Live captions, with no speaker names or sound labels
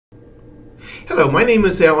Hello, my name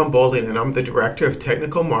is Alan Boulding and I'm the Director of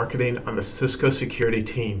Technical Marketing on the Cisco Security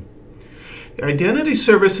team. The Identity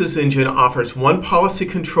Services Engine offers one policy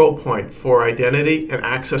control point for identity and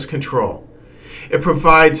access control. It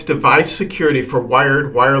provides device security for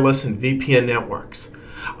wired, wireless, and VPN networks.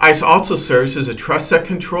 ICE also serves as a TrustSec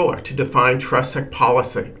controller to define TrustSec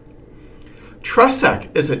policy.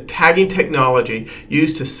 TrustSec is a tagging technology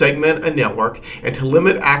used to segment a network and to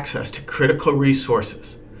limit access to critical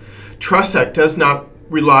resources. TrustSec does not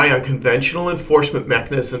rely on conventional enforcement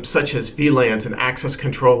mechanisms such as VLANs and access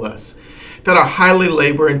control lists that are highly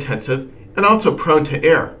labor-intensive and also prone to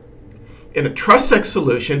error. In a TrustSec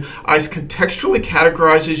solution, ICE contextually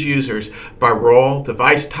categorizes users by role,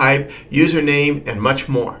 device type, username, and much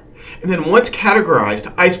more. And then once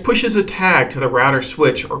categorized, ICE pushes a tag to the router,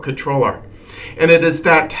 switch, or controller. And it is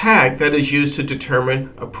that tag that is used to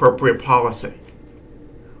determine appropriate policy.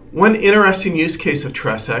 One interesting use case of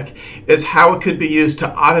TrustSec is how it could be used to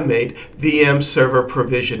automate VM server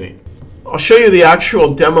provisioning. I'll show you the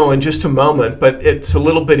actual demo in just a moment, but it's a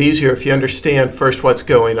little bit easier if you understand first what's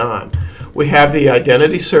going on. We have the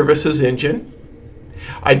Identity Services Engine.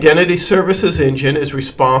 Identity Services Engine is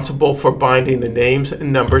responsible for binding the names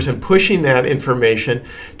and numbers and pushing that information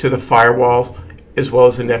to the firewalls as well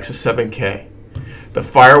as the Nexus 7K. The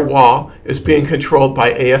firewall is being controlled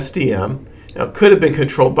by ASDM. Now, it could have been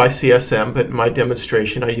controlled by CSM, but in my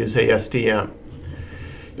demonstration, I use ASDM.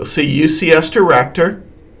 You'll see UCS Director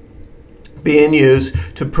being used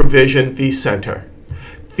to provision vCenter.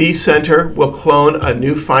 vCenter will clone a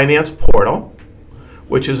new finance portal,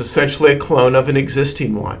 which is essentially a clone of an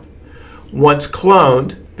existing one. Once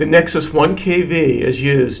cloned, the Nexus 1KV is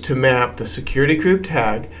used to map the security group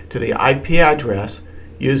tag to the IP address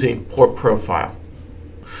using port profile.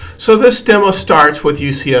 So this demo starts with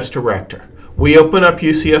UCS Director. We open up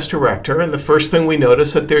UCS Director, and the first thing we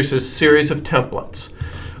notice that there's a series of templates.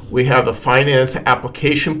 We have the Finance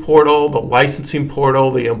Application Portal, the Licensing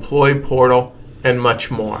Portal, the Employee Portal, and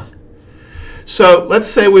much more. So let's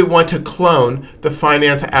say we want to clone the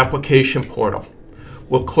Finance Application Portal.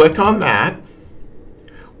 We'll click on that.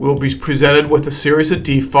 We'll be presented with a series of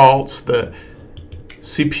defaults, the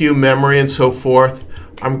CPU memory and so forth.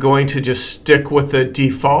 I'm going to just stick with the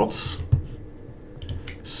defaults,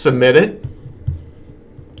 submit it.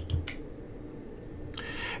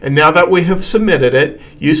 And now that we have submitted it,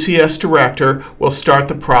 UCS Director will start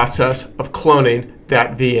the process of cloning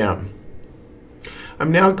that VM.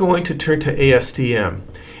 I'm now going to turn to ASDM.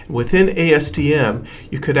 Within ASDM,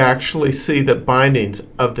 you could actually see the bindings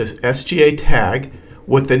of the SGA tag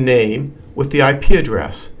with the name, with the IP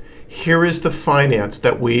address. Here is the finance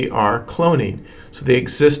that we are cloning. So the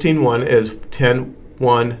existing one is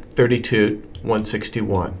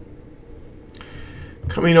 10.1.32.161.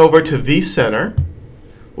 Coming over to vCenter,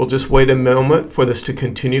 we'll just wait a moment for this to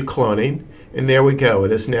continue cloning, and there we go.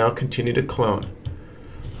 It has now continued to clone.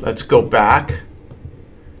 Let's go back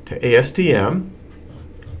to ASDM,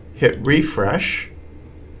 hit refresh,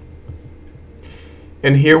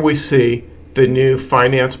 and here we see the new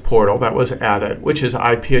finance portal that was added, which is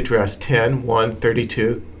IP address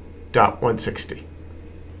 10.1.32.160.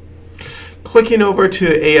 Clicking over to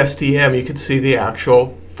ASDM, you can see the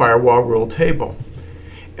actual firewall rule table.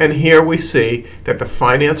 And here we see that the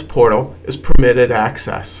finance portal is permitted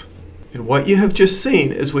access. And what you have just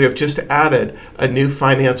seen is we have just added a new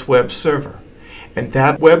finance web server. And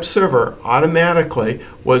that web server automatically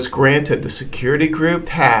was granted the security group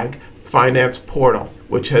tag finance portal,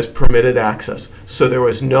 which has permitted access. So there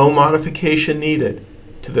was no modification needed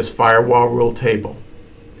to this firewall rule table.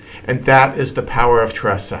 And that is the power of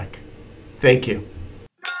TrustSec. Thank you.